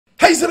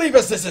Greetings and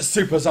leavers, this is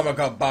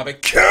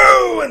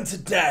SuperZombGBBQ, and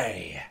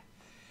today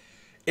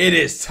it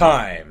is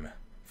time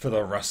for the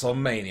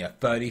WrestleMania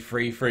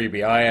 33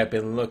 freebie. I have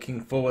been looking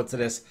forward to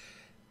this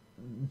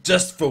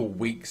just for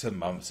weeks and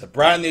months. A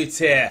brand new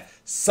tier,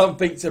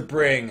 something to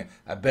bring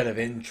a bit of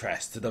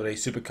interest to WWE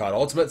SuperCard.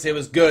 Ultimate tier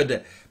was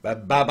good,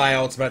 but bye-bye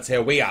Ultimate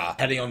tier. We are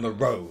heading on the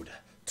road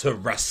to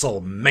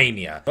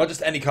WrestleMania. Not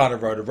just any kind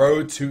of road, a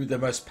road to the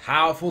most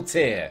powerful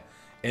tier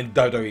in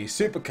WWE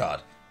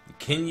SuperCard.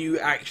 Can you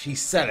actually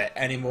sell it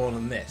any more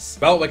than this?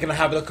 Well, we're going to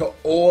have a look at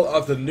all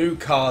of the new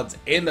cards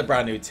in the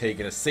brand new tier. You're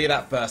going to see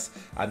that first,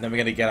 and then we're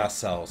going to get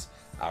ourselves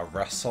a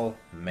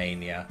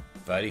WrestleMania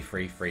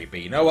 33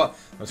 freebie. You know what?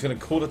 I'm just going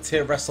to call the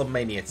tier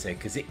WrestleMania tier,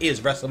 because it is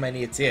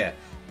WrestleMania tier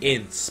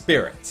in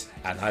spirit.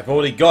 And I've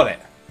already got it.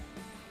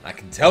 I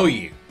can tell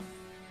you,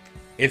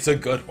 it's a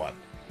good one.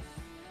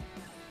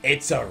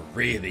 It's a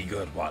really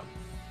good one.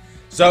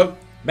 So,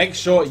 make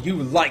sure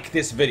you like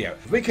this video.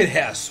 If we could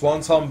hit a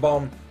swanton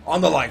bomb on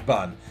the like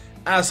button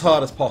as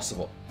hard as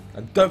possible,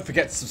 and don't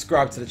forget to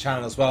subscribe to the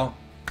channel as well,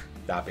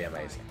 that'd be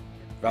amazing.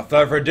 Without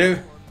further ado,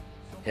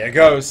 here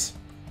goes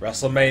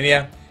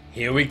WrestleMania,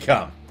 here we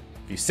come.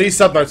 If you see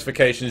sub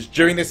notifications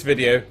during this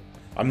video,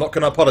 I'm not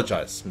going to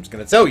apologize. I'm just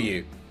going to tell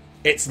you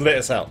it's lit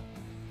as hell.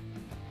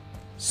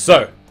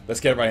 So let's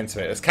get right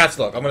into it. Let's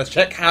catalog. I'm going to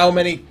check how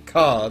many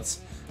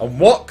cards and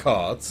what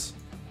cards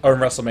are in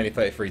WrestleMania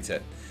 33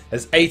 tier.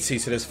 There's 80,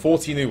 so there's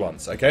 40 new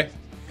ones, okay?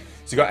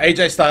 So you got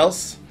AJ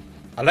Styles,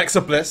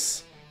 Alexa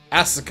Bliss,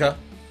 Asuka,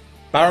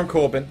 Baron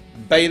Corbin,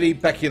 Bayley,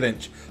 Becky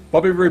Lynch,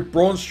 Bobby Roode,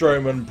 Braun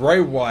Strowman,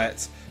 Bray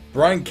Wyatt,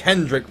 Brian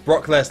Kendrick,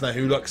 Brock Lesnar,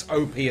 who looks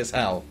OP as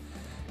hell,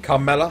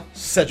 Carmella,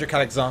 Cedric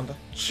Alexander,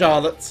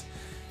 Charlotte,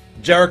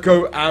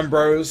 Jericho,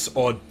 Ambrose,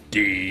 or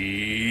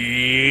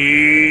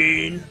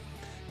Dean,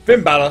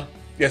 Finn Balor,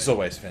 yes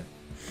always Finn,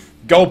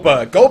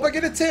 Goldberg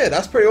in a tier,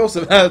 that's pretty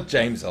awesome,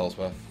 James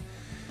Ellsworth,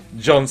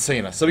 John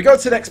Cena. So we go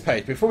to the next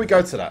page. Before we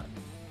go to that,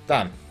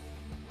 Dan,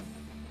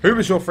 who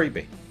was your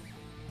freebie?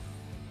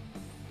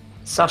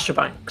 Sasha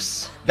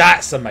Banks.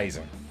 That's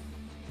amazing.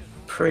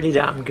 Pretty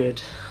damn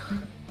good.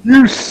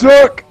 You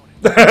suck!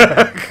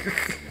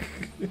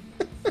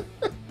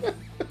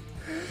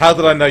 How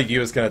did I know you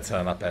was going to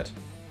turn up, Ed?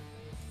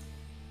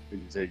 You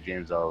can say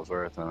James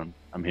Ellsworth, and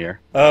I'm here.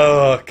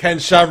 Oh, Ken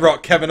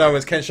Shamrock, Kevin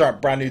Owens, Ken Shamrock,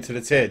 brand new to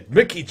the tier.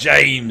 Mickey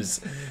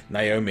James,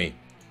 Naomi,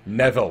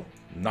 Neville,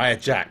 Nia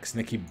Jax,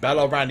 Nikki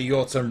Bella, Randy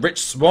Orton,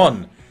 Rich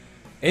Swann.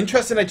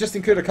 Interesting, they just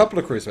include a couple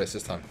of cruiserweights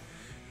this time.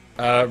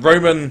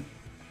 Roman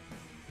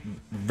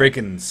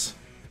Riggins,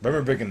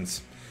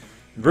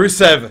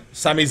 Rusev,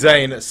 Sami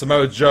Zayn,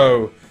 Samoa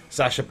Joe,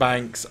 Sasha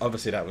Banks.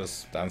 Obviously, that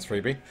was Dan's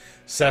freebie.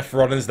 Seth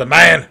Rollins, the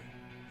man.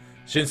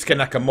 Shinsuke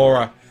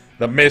Nakamura,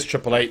 The Miz,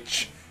 Triple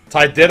H,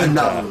 Ty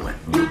Dillinger,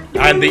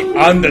 and The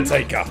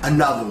Undertaker.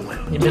 Another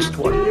one. You missed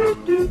one.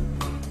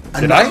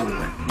 Did I?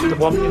 The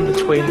one in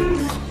between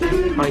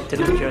Ty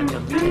Dillinger and The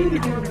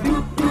Undertaker.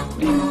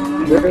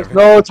 There's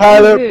no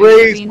Tyler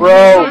Breeze,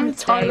 bro!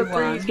 Tyler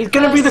Breeze. He's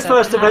going to be the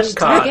first event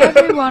card.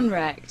 Everyone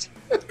wrecked.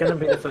 It's going to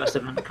be the first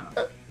event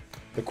card.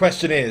 The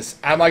question is,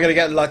 am I going to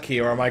get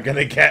lucky or am I going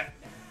to get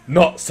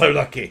not so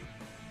lucky?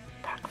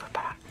 Pack for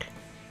pack.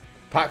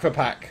 Pack for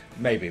pack,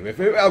 maybe.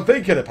 I'm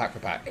thinking of pack for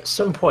pack. At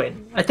some point.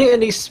 I think there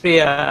needs to be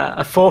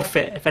a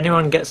forfeit if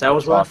anyone gets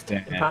Ellsworth.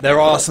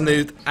 There are some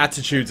new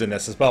attitudes in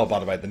this as well, by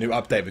the way. The new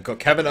update. We've got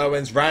Kevin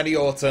Owens, Randy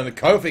Orton,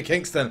 Kofi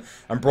Kingston,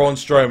 and Braun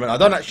Strowman. I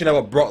don't actually know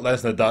what Brock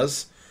Lesnar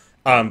does,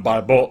 but I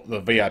bought the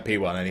VIP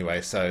one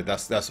anyway, so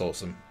that's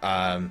awesome.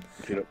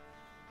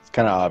 It's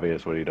kind of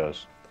obvious what he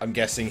does. I'm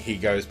guessing he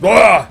goes,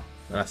 "Blah!"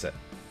 And that's it.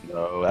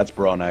 No, that's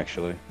Braun,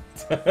 actually.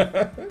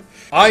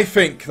 I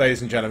think,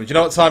 ladies and gentlemen, do you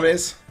know what time it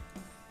is?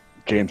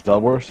 James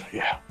Ellsworth?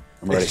 Yeah,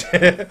 I'm ready.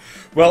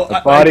 Well,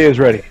 the body is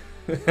ready.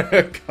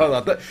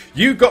 God,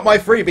 you got my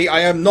freebie. I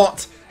am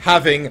not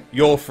having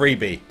your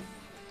freebie.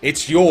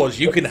 It's yours.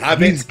 You can have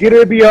He's it.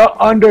 gonna be an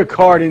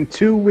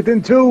undercard within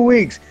 2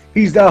 weeks.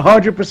 He's the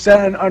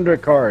 100% an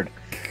undercard.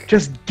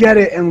 Just get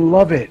it and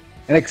love it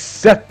and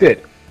accept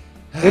it.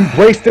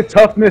 Embrace the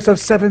toughness of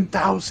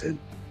 7,000.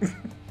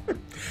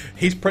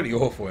 He's pretty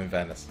awful in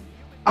fairness.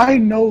 I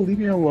know. Leave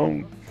me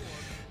alone.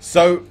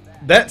 So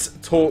let's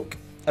talk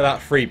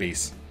about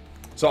freebies.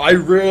 So I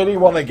really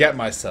want to get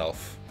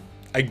myself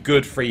a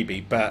good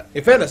freebie, but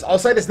in fairness, I'll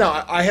say this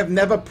now: I have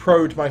never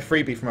pro'd my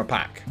freebie from a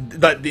pack.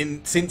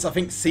 Since I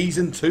think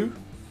season 2,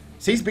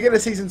 since beginning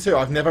of season 2,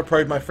 I've never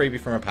pro'd my freebie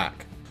from a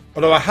pack.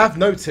 Although I have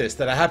noticed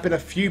that there have been a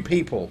few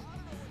people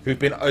who've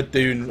been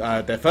doing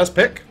their first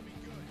pick,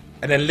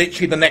 and then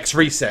literally the next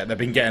reset, they've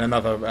been getting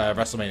another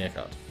WrestleMania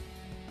card,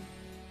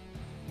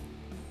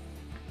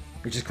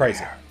 which is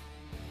crazy.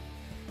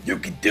 You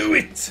can do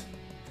it!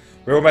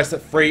 We're almost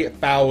at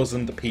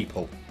 3,000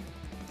 people.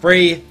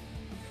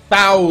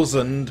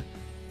 3,000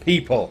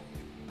 people.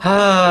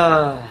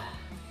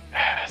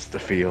 It's the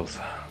feels.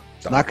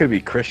 It's not going to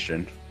be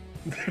Christian.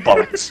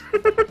 Bullets.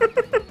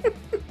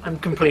 I'm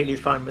completely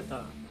fine with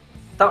that.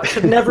 That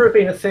should never have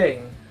been a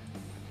thing.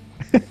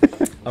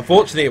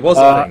 Unfortunately, it was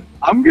a thing.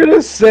 I'm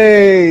gonna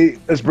say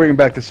let's bring him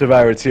back to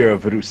Survivor tier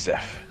of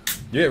Rusev.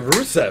 Yeah,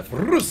 Rusev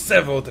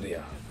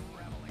Odria.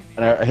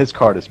 And his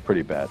card is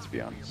pretty bad, to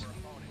be honest.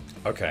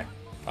 Okay,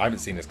 I haven't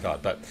seen his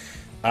card, but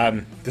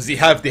does he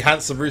have the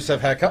handsome Rusev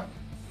haircut?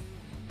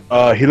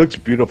 He looks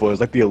beautiful. It's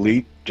like the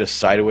Elite, just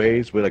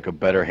sideways with like a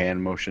better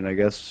hand motion, I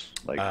guess.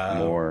 Like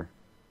more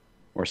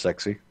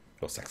sexy.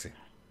 More sexy.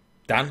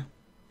 Dan?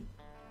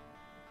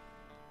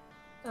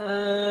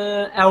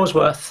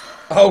 Ellsworth.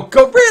 Oh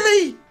God,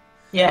 really?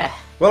 Yeah.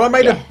 Well, I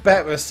made a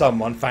bet with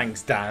someone.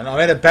 Thanks, Dan. I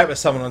made a bet with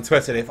someone on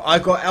Twitter. If I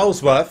got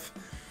Ellsworth,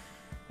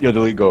 you'll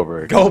delete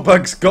Goldberg.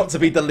 Goldberg's got to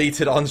be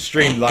deleted on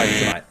stream live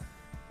tonight.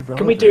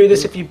 Can we do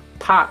this if you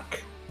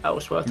pack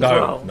Ellsworth as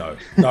well? No.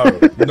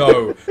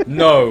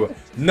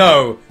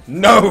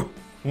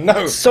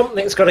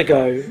 Something's got to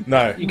go.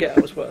 No. You get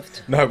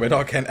Ellsworth. No, we're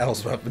not getting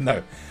Ellsworth.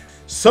 No.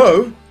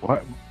 So.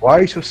 Why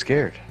are you so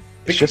scared?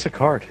 It's just a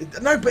card.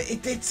 No, but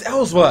it's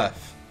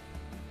Ellsworth.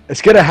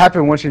 It's gonna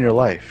happen once in your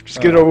life.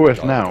 Just get it over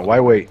with now. Why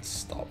wait?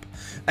 Stop.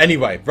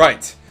 Anyway,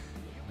 right.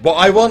 What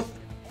I want,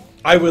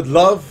 I would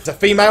love a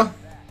female.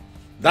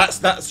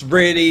 That's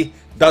really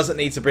doesn't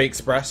need to be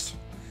expressed.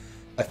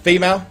 A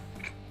female.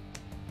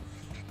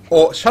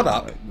 Or shut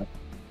up.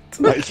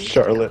 Nice,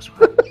 Charlotte.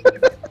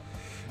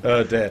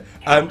 Oh dear.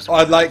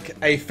 I'd like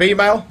a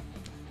female,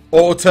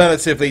 or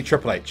alternatively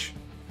Triple H.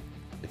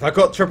 If I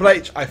got Triple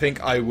H, I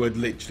think I would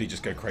literally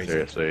just go crazy.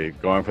 Seriously,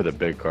 going for the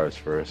big cards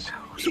first.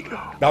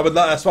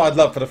 That's what I'd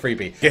love for the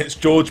freebie.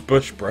 Against George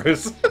Bush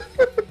Bros.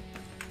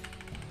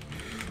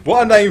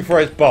 What a name for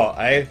his bot,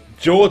 eh?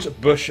 George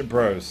Bush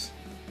Bros.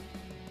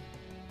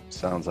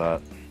 Sounds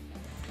hot.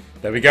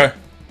 There we go.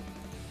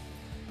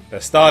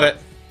 Let's start it.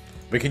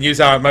 We can use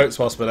our emotes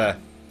whilst we're there.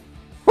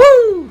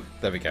 Woo!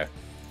 There we go.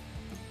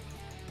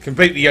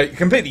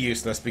 Completely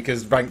useless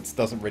because ranked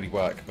doesn't really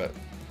work, but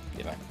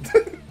you know.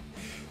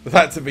 The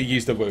fact that we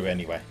used a woo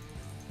anyway.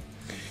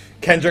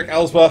 Kendrick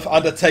Ellsworth,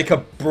 Undertaker,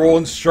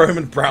 Braun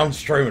Strowman, Braun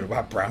Strowman.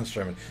 Wow, Braun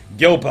Strowman.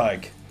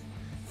 Gilberg.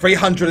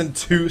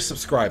 302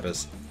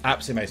 subscribers.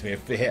 Absolutely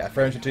amazing. We hit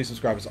 302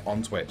 subscribers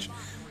on Twitch.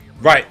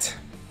 Right.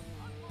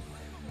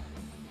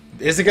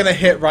 Is it going to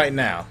hit right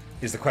now?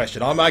 Is the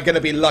question. Am I going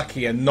to be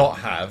lucky and not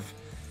have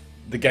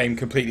the game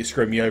completely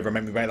screw me over and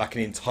make me make like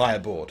an entire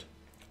board?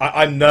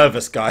 I'm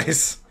nervous,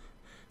 guys.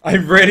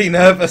 I'm really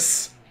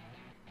nervous.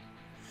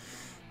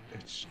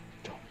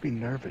 Don't be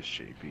nervous,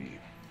 JB.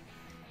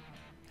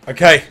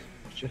 Okay.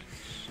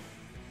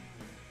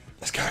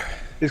 Let's go.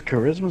 His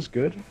charisma's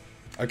good.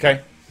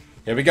 Okay.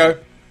 Here we go.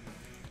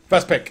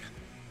 First pick.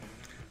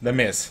 The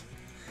Miz.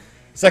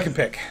 Second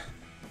pick.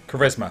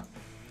 Charisma.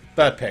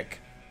 Third pick.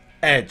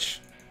 Edge.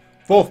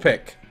 Fourth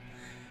pick.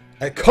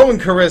 Common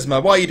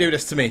charisma. Why you do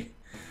this to me?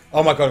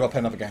 Oh my god, I've got to play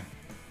another game.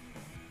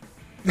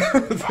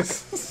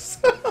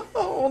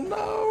 Oh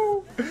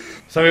no.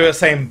 Some people are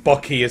saying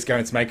Bucky is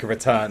going to make a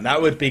return.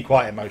 That would be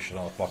quite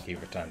emotional if Bucky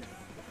returned.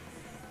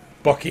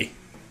 Bucky.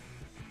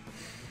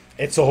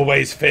 It's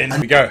always Finn. Here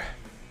we go.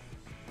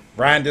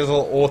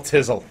 Randizzle or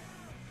Tizzle.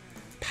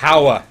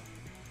 Power.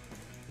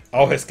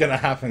 Oh, it's going to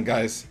happen,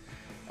 guys.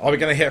 Are we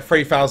going to hit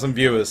 3,000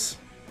 viewers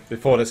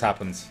before this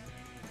happens?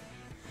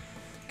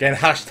 Again,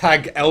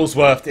 hashtag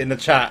Ellsworth in the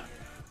chat.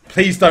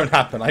 Please don't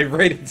happen. I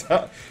really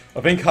don't.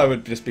 I think I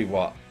would just be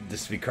what?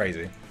 Just be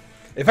crazy.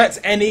 In fact,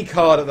 any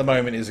card at the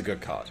moment is a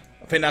good card.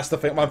 I think that's the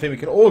one thing we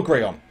can all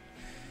agree on.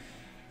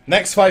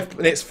 Next 5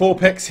 minutes, 4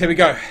 picks. Here we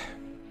go.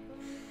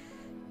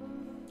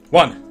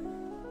 1.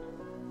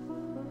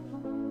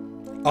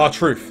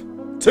 R-Truth.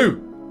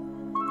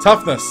 2.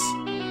 Toughness.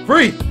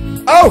 3.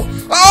 Oh!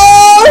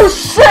 Oh,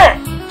 shit!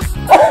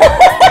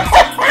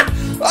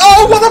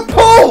 Oh, what a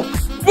pull!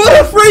 What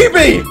a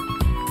freebie!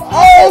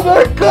 Oh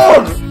my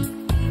god!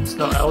 It's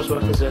not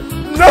Ellsworth, is it?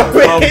 No,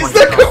 it's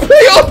the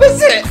complete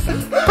opposite!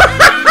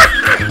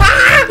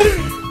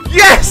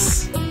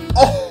 Yes!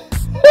 Oh.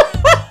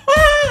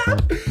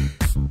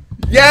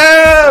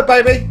 Yeah,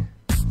 baby!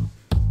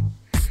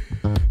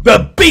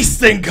 The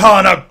Beast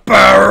Incarnate,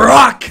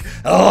 Brock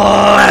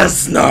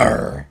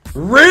Lesnar!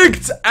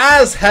 Rigged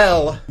as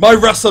hell! My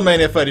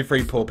WrestleMania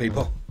 33, poor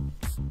people.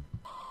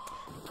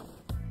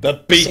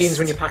 The Beast. Scenes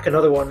when you pack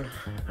another one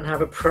and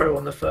have a pro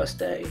on the first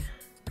day.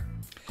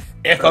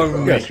 If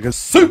only.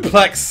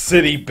 Suplex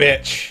City,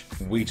 bitch!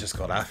 We just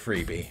got our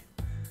freebie.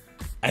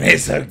 And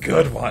it's a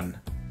good one.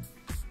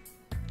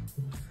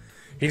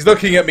 He's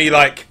looking at me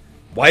like,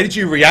 why did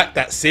you react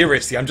that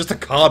seriously? I'm just a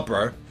card,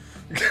 bro.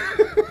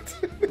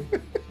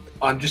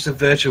 I'm just a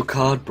virtual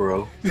card,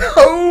 bro.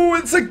 No,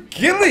 it's a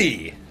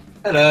Gilly!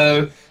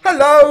 Hello.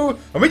 Hello!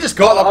 And we just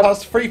got up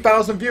past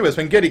 3,000 viewers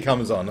when Gilly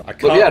comes on. I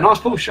can't... But yeah, nice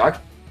pull, Shag.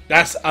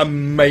 That's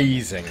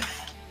amazing.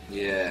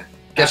 Yeah.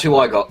 Guess who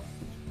I got?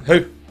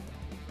 Who?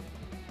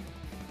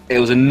 It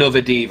was another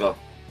diva.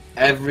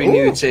 Every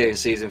new tier in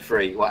season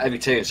 3, well, every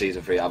tier in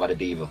season 3, I've had a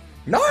diva.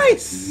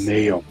 Nice!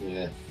 Nail.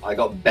 Yeah. I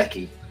got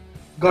Becky.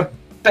 Got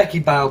Becky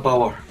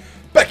Balboa.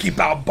 Becky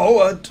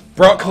Balboa.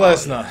 Brock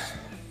Lesnar.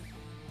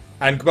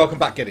 And welcome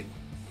back, Giddy.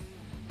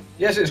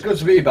 Yes, it's good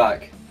to be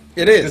back.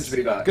 It is. Good to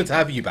be back. Good to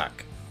have you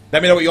back.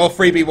 Let me know what your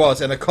freebie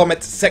was in the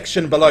comment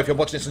section below if you're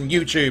watching this on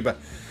YouTube.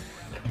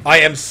 I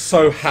am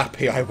so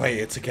happy I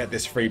waited to get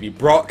this freebie.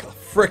 Brock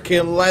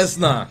frickin'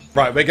 Lesnar.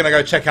 Right, we're going to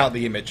go check out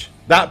the image.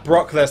 That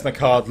Brock Lesnar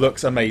card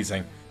looks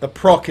amazing. The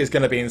proc is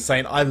going to be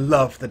insane. I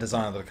love the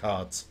design of the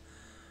cards.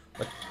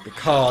 The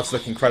cards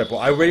look incredible.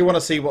 I really want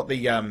to see what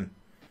the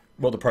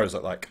pros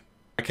look like.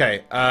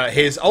 Okay,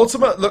 his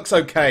ultimate looks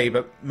okay,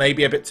 but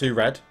maybe a bit too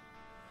red.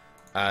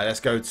 Let's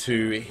go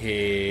to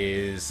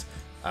his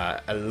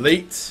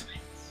elite.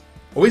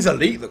 Oh, his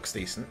elite looks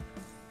decent.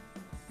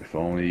 If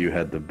only you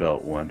had the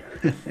belt one.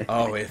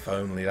 Oh, if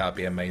only. That'd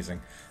be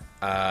amazing.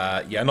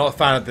 Yeah, not a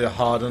fan of the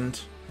hardened.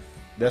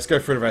 Let's go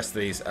through the rest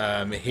of these.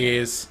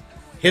 Here's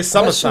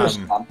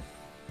SummerSlam.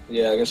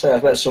 Yeah, I can say I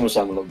bet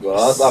SummerSlam will look good.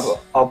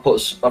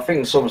 I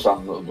think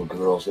SummerSlam will look good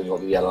because also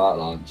got the yellow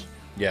outlines.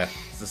 Yeah,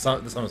 the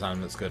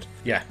SummerSlam looks good.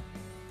 Yeah.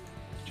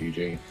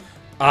 GG.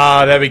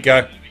 Ah, there we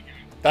go.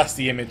 That's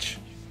the image.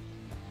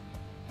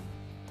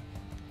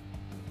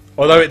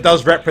 Although it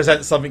does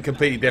represent something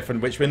completely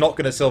different, which we're not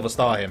going to Silver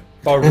Star him.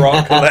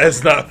 Brock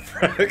Lesnar.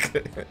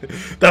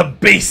 The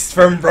Beast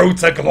from Road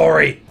to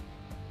Glory.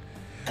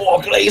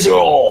 Brock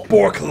Lesnar!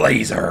 Brock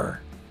Lesnar.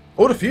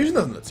 Oh, the fusion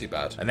doesn't look too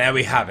bad. And there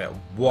we have it.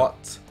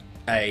 What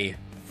a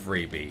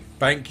freebie.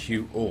 Thank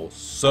you all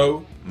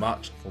so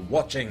much for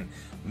watching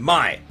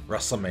my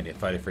WrestleMania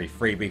 33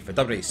 freebie for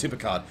WWE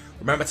SuperCard.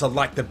 Remember to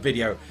like the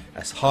video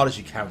as hard as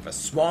you can with a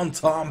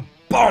swanton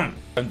bomb.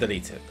 Don't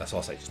delete it. That's all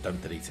I'll say. Just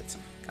don't delete it.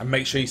 And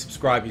make sure you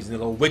subscribe using the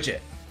little widget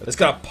that's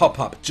going to pop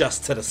up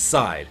just to the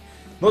side.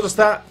 Not just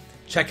that,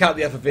 check out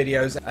the other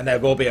videos and there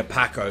will be a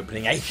pack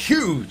opening. A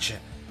huge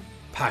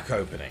pack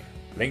opening.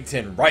 Linked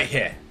in right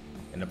here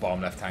in the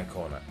bottom left hand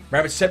corner.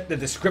 Remember to check the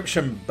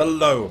description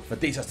below for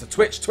details to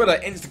Twitch, Twitter,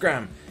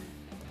 Instagram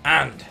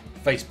and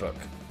Facebook.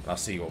 And I'll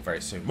see you all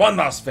very soon. One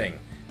last thing,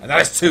 and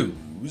that is to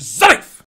Sonic!